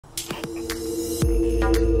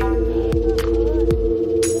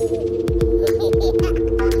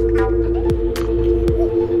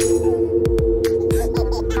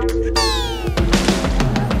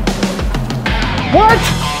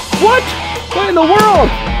What in the world?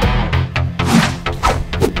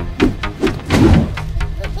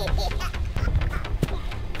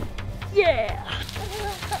 Yeah.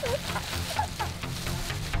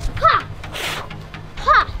 Ha!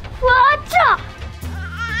 Ha! Watcha!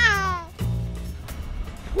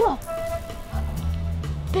 Whoa.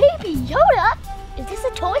 Baby Yoda? Is this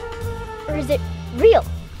a toy? Or is it real?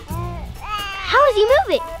 How is he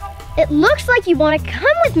moving? It looks like you want to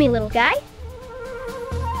come with me, little guy.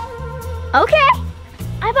 Okay.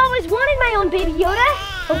 I've always wanted my own Baby Yoda.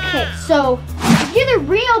 Okay, so if you're the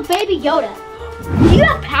real Baby Yoda, do you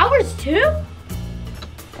have powers too?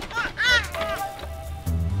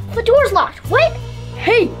 The door's locked. What?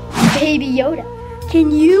 Hey, Baby Yoda,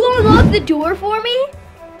 can you unlock the door for me?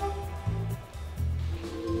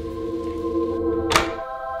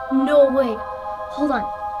 No way. Hold on.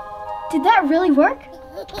 Did that really work?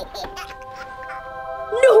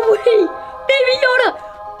 No way! Baby Yoda!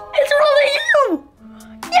 It's really you!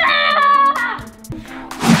 Yeah!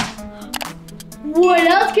 What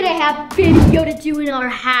else can I have Baby Yoda do in our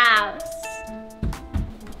house?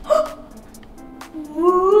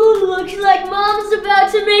 Ooh, looks like Mom's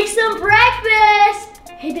about to make some breakfast!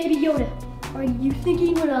 Hey Baby Yoda, are you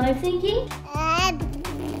thinking what I'm thinking?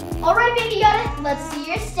 Alright Baby Yoda, let's see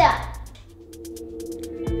your stuff.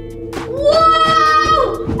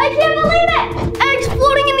 Whoa! I can't believe it! Eggs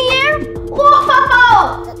floating in the air? Whoa!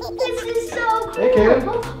 This is so cool. Hey, Kaden.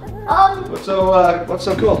 What's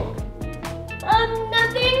so cool?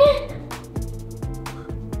 Nothing.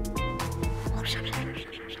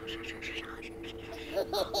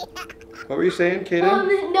 What were you saying,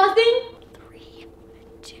 Kaden? Nothing. 3,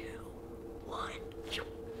 2, 1.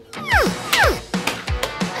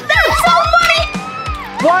 That's so funny!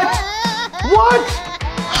 What? What?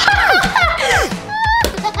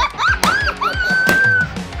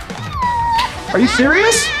 Are you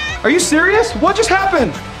serious? Are you serious? What just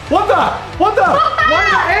happened? What the? What the? Why are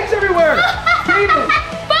there eggs everywhere? Kaden!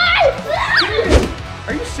 Kaden!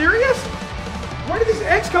 Are you serious? Where did these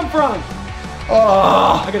eggs come from?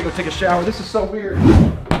 Oh, I gotta go take a shower. This is so weird.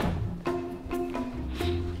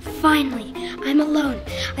 Finally, I'm alone.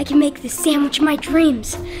 I can make the sandwich of my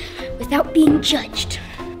dreams without being judged.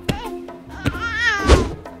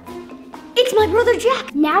 It's my brother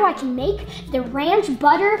Jack. Now I can make the ranch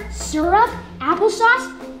butter syrup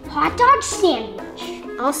applesauce hot dog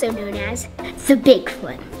sandwich, also known as the big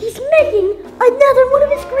one. He's making another one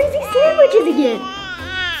of his crazy sandwiches again.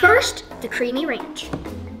 First, the creamy ranch.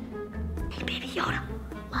 Hey, Baby Yoda,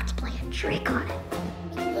 let's play a trick on it.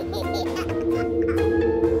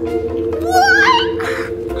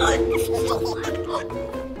 What? This is so fun.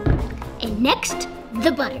 And next,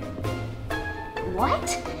 the butter.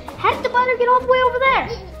 What? How did the butter get all the way over there?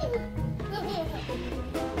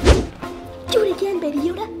 Do it again, Baby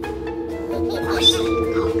Yoda.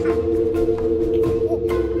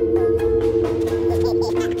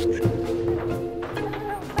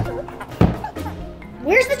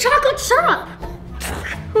 Where's the chocolate syrup?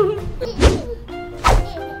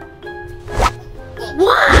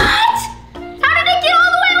 What? How did it get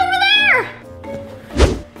all the way over there?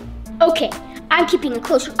 Okay, I'm keeping a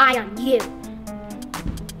closer eye on you.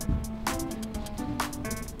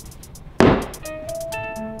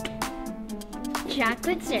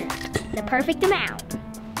 Chocolate syrup, the perfect amount.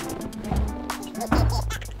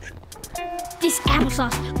 This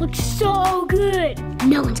applesauce looks so good.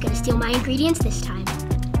 No one's gonna steal my ingredients this time.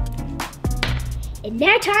 And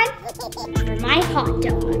now time for my hot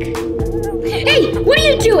dog. Hey, what are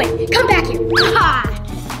you doing? Come back here. Ha!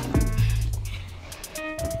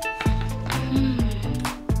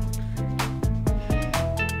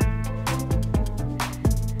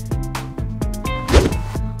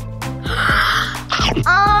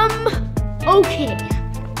 Okay,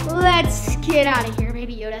 let's get out of here,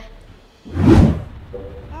 Baby Yoda.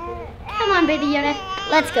 Come on, Baby Yoda,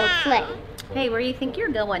 let's go play. Hey, where do you think you're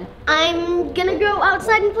going? I'm gonna go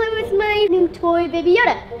outside and play with my new toy, Baby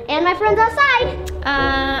Yoda, and my friends outside.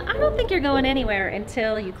 I don't think you're going anywhere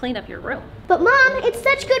until you clean up your room. But Mom, it's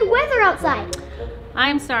such good weather outside.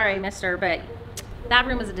 I'm sorry, mister, but that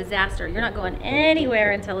room is a disaster. You're not going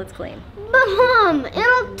anywhere until it's clean. But Mom,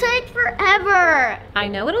 it'll take forever. I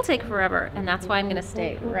know it'll take forever, and that's why I'm gonna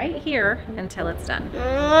stay right here until it's done.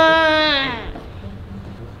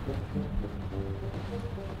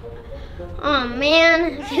 Oh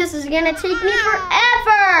man, this is gonna take me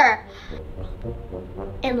forever.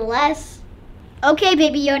 Unless, okay,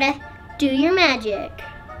 Baby Yoda, do your magic.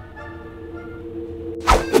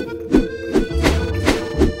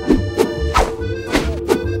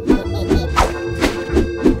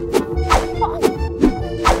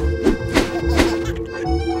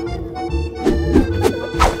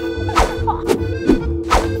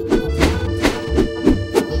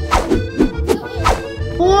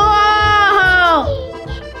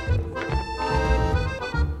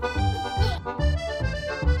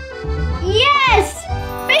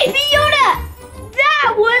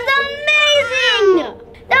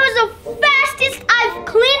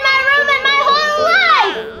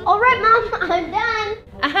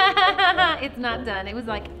 was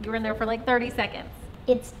like you were in there for like 30 seconds.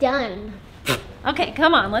 It's done. Okay,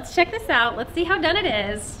 come on, let's check this out. Let's see how done it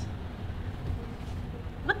is.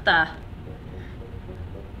 What the?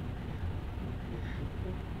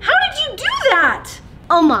 How did you do that?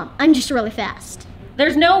 Oh, Mom, I'm just really fast.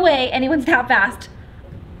 There's no way anyone's that fast.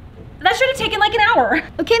 That should have taken like an hour.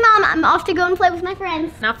 Okay, Mom, I'm off to go and play with my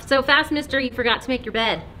friends. Not so fast, mister. You forgot to make your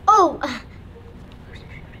bed. Oh.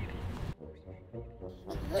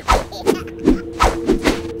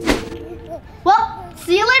 Well,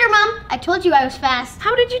 see you later, Mom. I told you I was fast.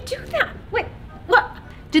 How did you do that? Wait, what?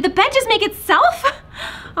 Did the bed just make itself?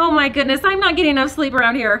 Oh my goodness, I'm not getting enough sleep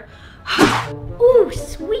around here. Ooh,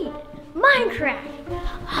 sweet. Minecraft.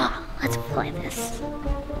 Let's play this.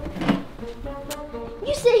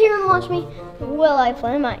 You sit here and watch me while I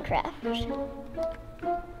play Minecraft.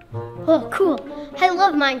 Oh, cool. I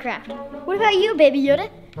love Minecraft. What about you, Baby Yoda?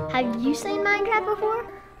 Have you seen Minecraft before?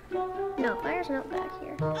 No, fire's not back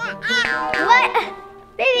here. What?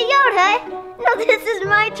 Baby Yoda? No, this is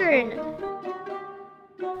my turn.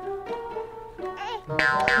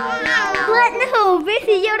 What? No,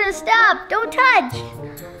 Baby Yoda, stop. Don't touch.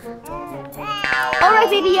 All right,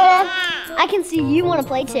 Baby Yoda. I can see you want to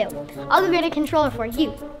play too. I'll go get a controller for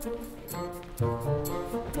you.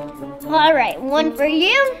 All right, one for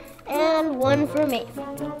you and one for me.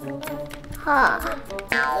 Huh.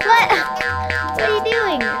 What are you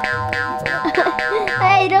doing?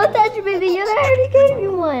 Hey, don't touch me, Baby Yoda. I already gave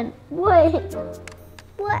you one. What?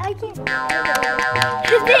 What? I can't.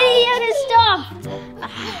 Baby Yoda, stop.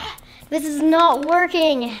 This is not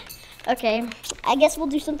working. Okay, I guess we'll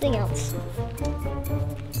do something else.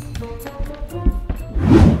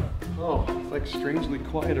 Oh, it's like strangely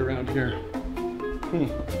quiet around here.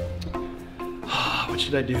 What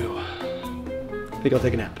should I do? I think I'll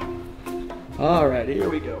take a nap. All right, here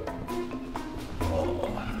we go. Oh.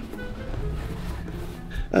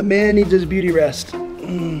 A man needs his beauty rest.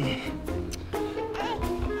 Hey,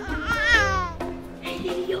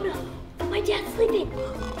 Baby Yoda, my dad's sleeping.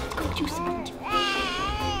 Let's go do something.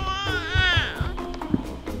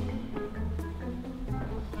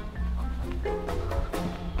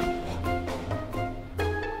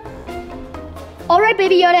 All right,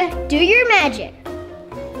 Baby Yoda, do your magic.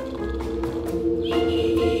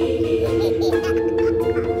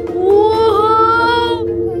 Whoa!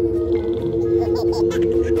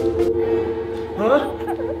 Huh?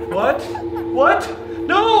 What? What?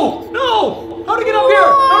 No! No! How to get up here?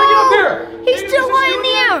 How to get up here? He's Hey, still this is high in the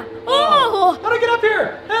stupid. air. Oh! How to get up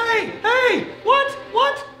here? Hey! Hey! What?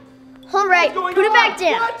 What? All right, What's going put it on? back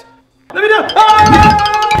down. What? Let me down.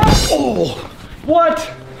 Ah! Oh!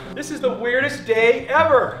 What? This is the weirdest day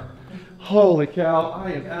ever. Holy cow,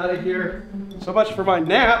 I am out of here. So much for my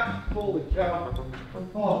nap. Holy cow.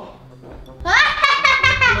 Oh.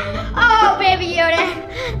 Oh, Baby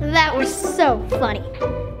Yoda, that was so funny.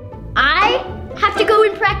 I have to go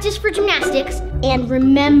and practice for gymnastics, and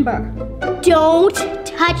remember, don't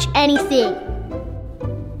touch anything.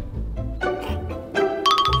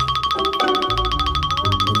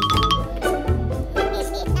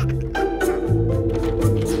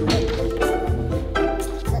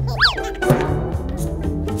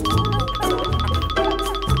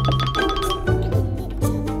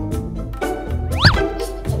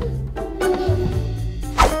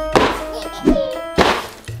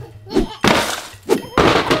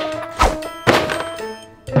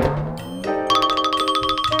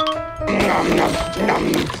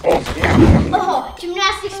 Oh,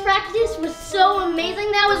 gymnastics practice was so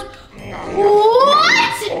amazing. That was...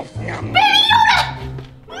 What? Baby Yoda!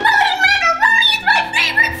 Melody macaroni is my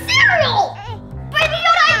favorite cereal! Baby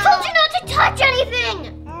Yoda, I told you not to touch anything!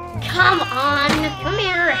 Come on, come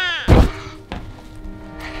here.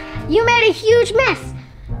 You made a huge mess,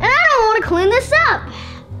 and I don't want to clean this up.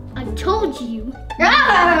 I told you.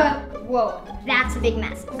 Ah! Whoa, that's a big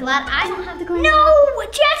mess. Glad I don't have to clean it up. No!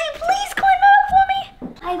 Jazzy, please clean it up for me!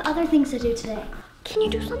 I have other things to do today. Can you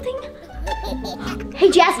do something? Hey,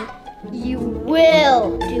 Jazzy, you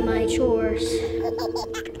will do my chores.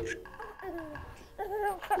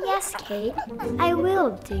 Yes, Kate, I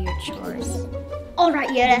will do your chores. All right,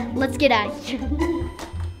 Yoda, let's get out of here.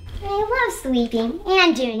 I love sleeping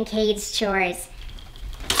and doing Kate's chores.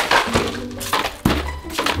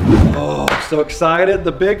 Oh, so excited.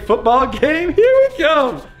 The big football game. Here we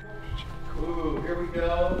go. Ooh, here we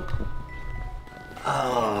go.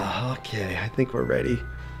 Oh, okay. I think we're ready.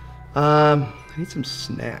 I need some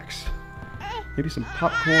snacks. Maybe some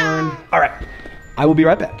popcorn. All right. I will be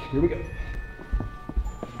right back. Here we go.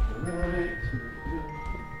 All right.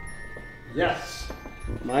 Yes.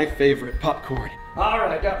 My favorite popcorn. All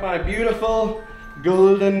right. I got my beautiful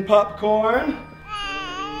golden popcorn.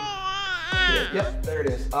 Yep, there it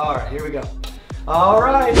is. All right, here we go. All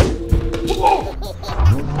right. Whoa.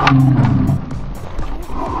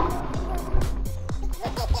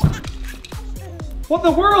 What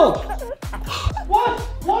in the world? What?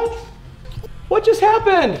 What just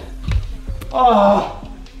happened? Oh,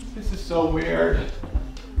 this is so weird.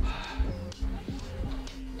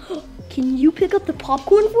 Can you pick up the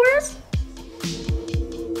popcorn for us?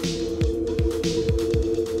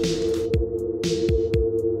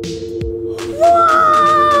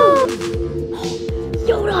 Whoa!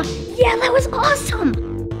 Yoda, yeah, that was awesome.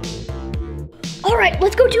 All right,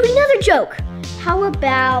 let's go do another joke. How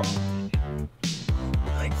about,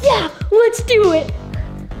 yeah, let's do it.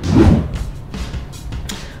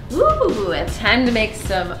 Ooh, it's time to make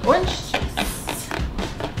some orange juice.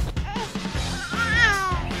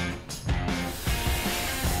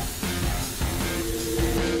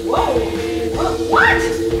 Whoa! What?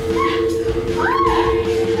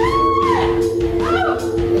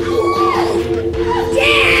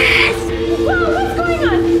 Yes! Whoa, what's going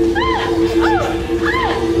on?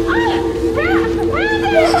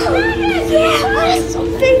 Rabbit! Yeah, awesome,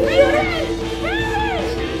 baby.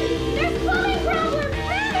 There's plumbing problems!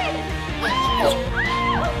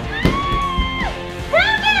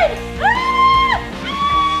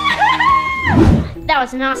 That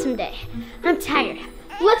was an awesome day. I'm tired.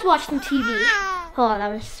 Let's watch some TV. Oh, that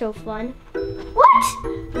was so fun. What?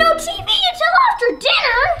 No TV until after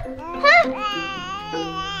dinner? Huh?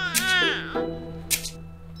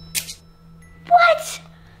 What?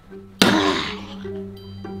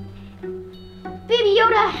 Baby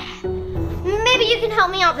Yoda, maybe you can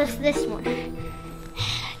help me out with this one.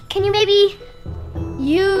 Can you maybe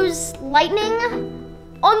use lightning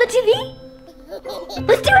on the TV?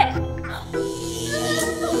 Let's do it!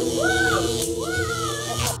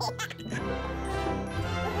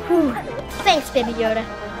 Whew. Thanks, Baby Yoda.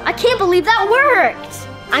 I can't believe that worked!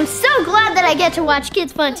 I'm so glad that I get to watch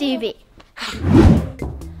Kids Fun TV.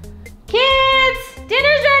 Kids,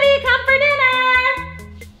 dinner's ready, come for dinner!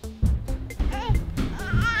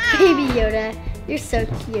 Baby Yoda, you're so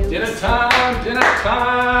cute. Dinner time, dinner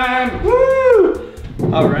time. Woo!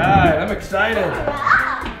 All right, I'm excited.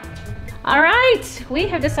 All right, we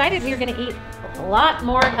have decided we are gonna eat a lot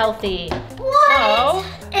more healthy. What?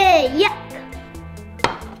 Yuck.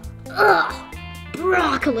 Ugh,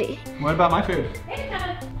 broccoli. What about my food?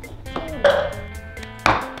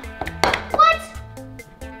 What?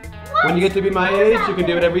 When you get to be my age, you can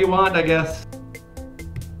do whatever you want, I guess.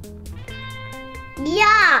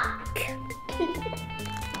 Yuck.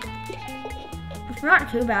 It's not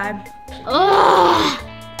too bad. Ugh.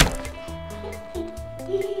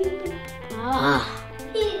 Ugh.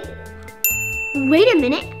 Wait a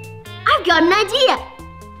minute. I've got an idea.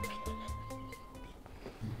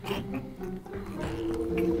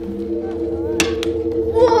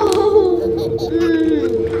 Whoa.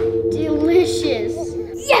 Delicious.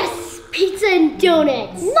 Yes, pizza and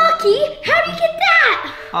donuts. Lucky, how do you get that?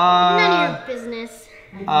 None of your business.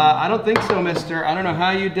 I don't think so, mister. I don't know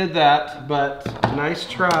how you did that, but nice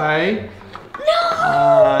try.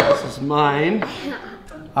 No. This is mine.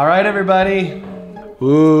 All right, everybody.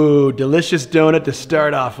 Ooh, delicious donut to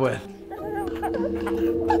start off with.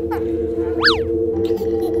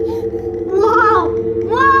 Whoa!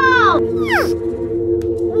 Whoa!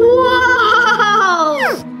 Whoa!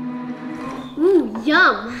 Ooh,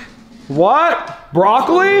 yum. What?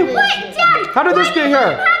 Broccoli? Wait, Dad! How did this get here?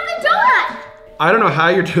 Have the donut! I don't know how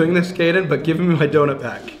you're doing this, Kaden, but give me my donut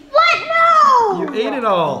back. What? No! You ate it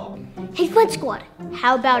all. Hey, Flint Squad,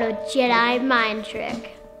 how about a Jedi mind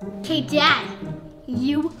trick? Okay, Dad,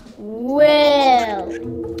 you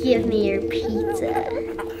will give me your pizza.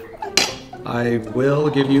 I will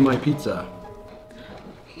give you my pizza.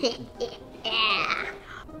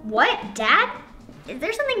 What, Dad? Is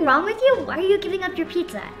there something wrong with you? Why are you giving up your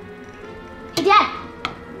pizza? Hey, Dad,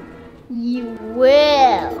 you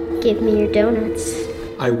will give me your donuts.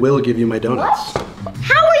 I will give you my donuts. What?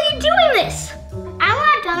 How are you doing this? I want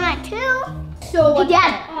a donut too. So, hey,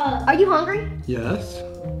 Dad, are you hungry? Yes.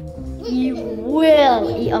 You will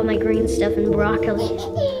eat all my green stuff and broccoli.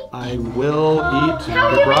 I will eat How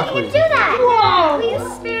are the you broccoli. making me do that? Whoa! Will you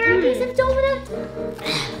spare a piece of donut?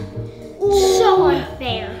 So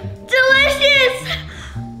unfair. Delicious!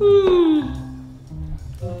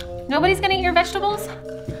 Nobody's gonna eat your vegetables?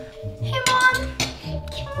 Hey, Mom,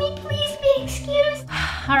 can we please be excused?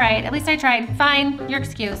 All right, at least I tried. Fine, you're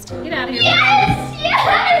excused. Get out of here. Yes!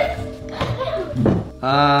 Yes!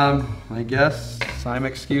 I guess I'm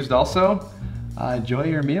excused also. Enjoy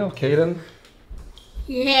your meal, Kaden.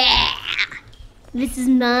 Yeah! This is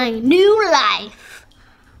my new life.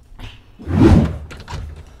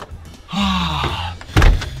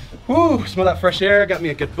 Whew, smell that fresh air. Got me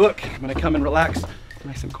a good book. I'm gonna come and relax.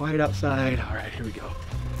 Nice and quiet outside. All right, here we go.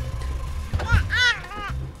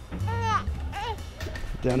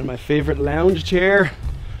 Down in my favorite lounge chair.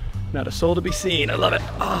 Not a soul to be seen. I love it.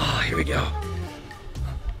 Oh, here we go.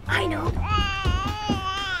 I know.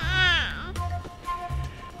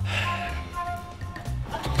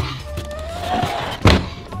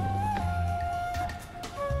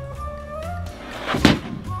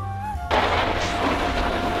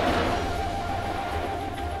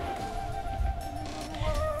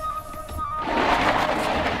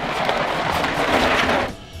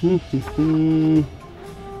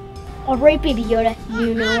 All right, Baby Yoda,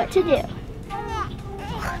 you know what to do.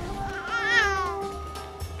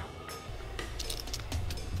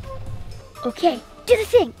 Okay, do the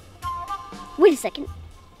thing. Wait a second.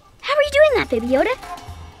 How are you doing that, Baby Yoda?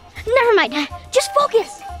 Never mind, just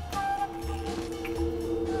focus.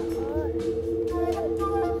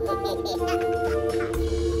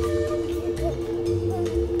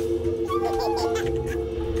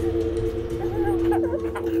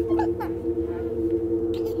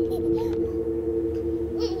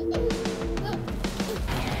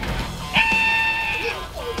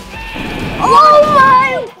 Oh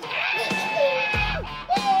my!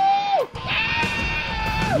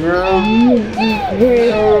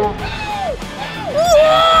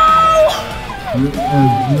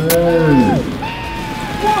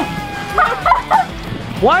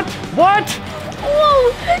 What? What?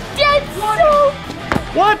 Whoa, that's so...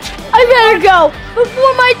 What? I better go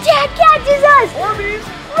before my dad catches us! Orbeez!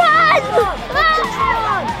 Run!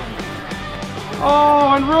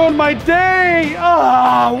 Oh, and ruined my day!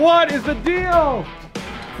 Ah, what is the deal?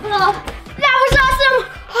 Oh, that was awesome!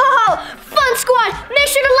 Oh, fun squad! Make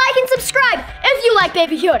sure to like and subscribe if you like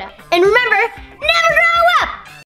Baby Yoda. And remember, never grow